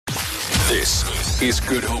This is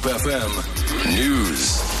Good Hope FM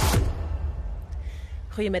News.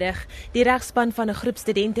 Goeiemiddag. Die regspan van 'n groep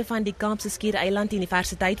studente van die Kaapse Skiereiland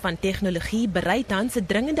Universiteit van Tegnologie berei tans 'n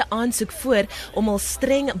dringende aansoek voor om hul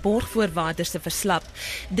streng borgvoorwaardes te verslap.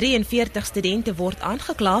 43 studente word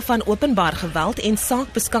aangekla van openbaar geweld en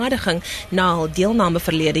saakbeskadiging na hul deelname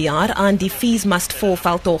verlede jaar aan die Fees Must Fall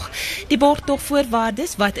veldtog. Die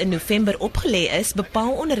borgvoorwaardes wat in November opgelê is,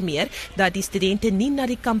 bepaal onder meer dat die studente nie na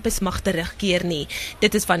die kampus mag terugkeer nie.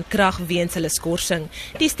 Dit is van krag weens hulle skorsing.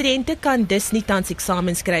 Die studente kan dus nie tans eksamen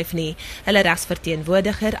skryf nie. Hulle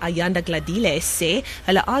regsverteenwoordiger Ayanda Gladile sê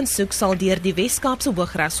hulle aansoek sal deur die Wes-Kaapse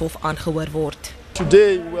Hooggeregshof aangehoor word.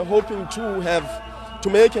 Today we're hoping to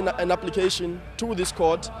make an application to this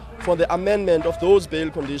court for the amendment of those bail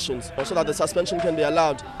conditions so that the suspension can be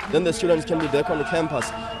allowed, then the students can be back on the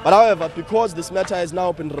campus. But however, because this matter has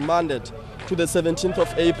now been remanded to the 17th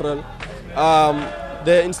of April,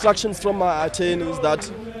 the instructions from my attorney is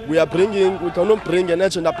that we cannot bring an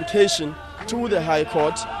urgent application to the High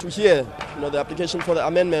Court to hear the application for the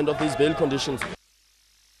amendment of these bail conditions.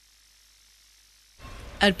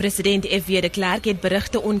 President F.W. de Klerk het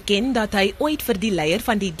berigte ontken dat hy ooit vir die leier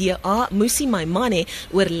van die DA, Musi Maimane,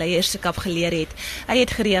 oor leierskap geleer het. Hy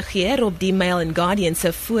het gereageer op die Mail and Guardian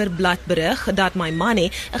se voorblad berig dat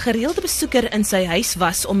Maimane 'n gereelde besoeker in sy huis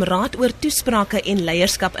was om raad oor toesprake en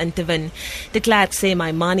leierskap in te win. De Klerk sê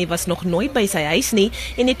Maimane was nog nooit by sy huis nie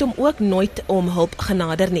en het hom ook nooit om hulp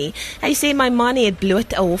genader nie. Hy sê Maimane het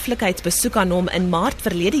bloot 'n hoflikheidsbesoek aan hom in Maart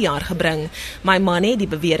verlede jaar gebring. Maimane het die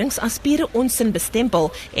beweringe as pure onsin bestempel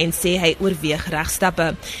en sê hy oorweeg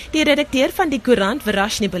regstappe. Die redakteur van die koerant,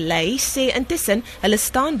 Berei, sê intussen hulle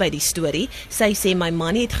staan by die storie. Sy sê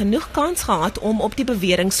Maimane het genoeg kans gehad om op die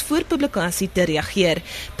beweringe voor publikasie te reageer.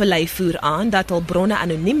 Berei voer aan dat hul bronne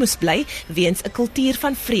anoniem moes bly weens 'n kultuur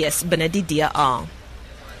van vrees binne die DA.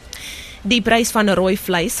 Die prys van rooi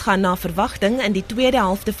vleis gaan na verwagting in die tweede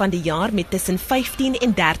helfte van die jaar met tussen 15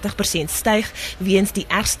 en 30% styg weens die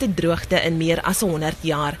ergste droogte in meer as 100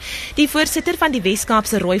 jaar. Die voorsitter van die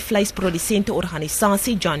Wes-Kaapse rooi vleisprodusente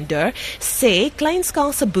organisasie, John Durr, sê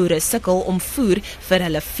kleinskaalse boere sukkel om voer vir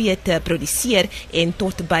hulle vee te produseer en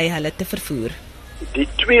tot by hulle te vervoer. Die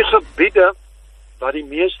twee gebiede wat die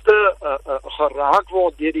meeste geraak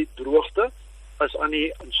word deur die droogte is aan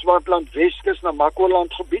die Swartland Weskus na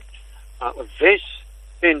Makwaland gebied, Wes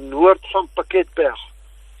en Noord van Piketberg.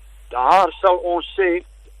 Daar sal ons sê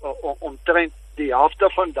omtrent die helfte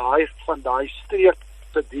van daai streek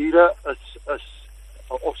se diere is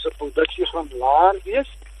of se produksie gaan laer wees,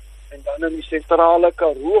 en dan in die sentrale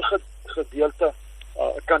Karoo gedeelte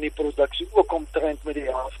kan die produksie ook omtrent met die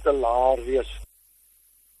helfte laer wees.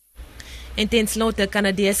 En ten slotte,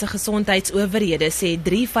 Kanadese gesondheidsowerhede sê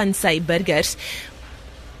 3 van sy burgers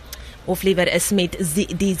of liewer is met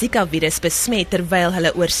die Zika-virus besmet terwyl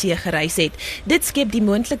hulle oor see gereis het. Dit skep die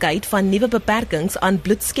moontlikheid van nuwe beperkings aan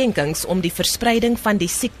bloedskenkings om die verspreiding van die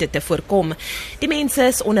siekte te voorkom. Die mense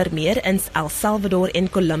is onder meer in El Salvador en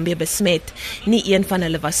Colombia besmet. Nie een van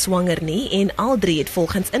hulle was swanger nie en al 3 het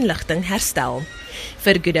volgens inligting herstel.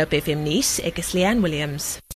 Vir Good Hope FM nuus, ek is Leanne Williams.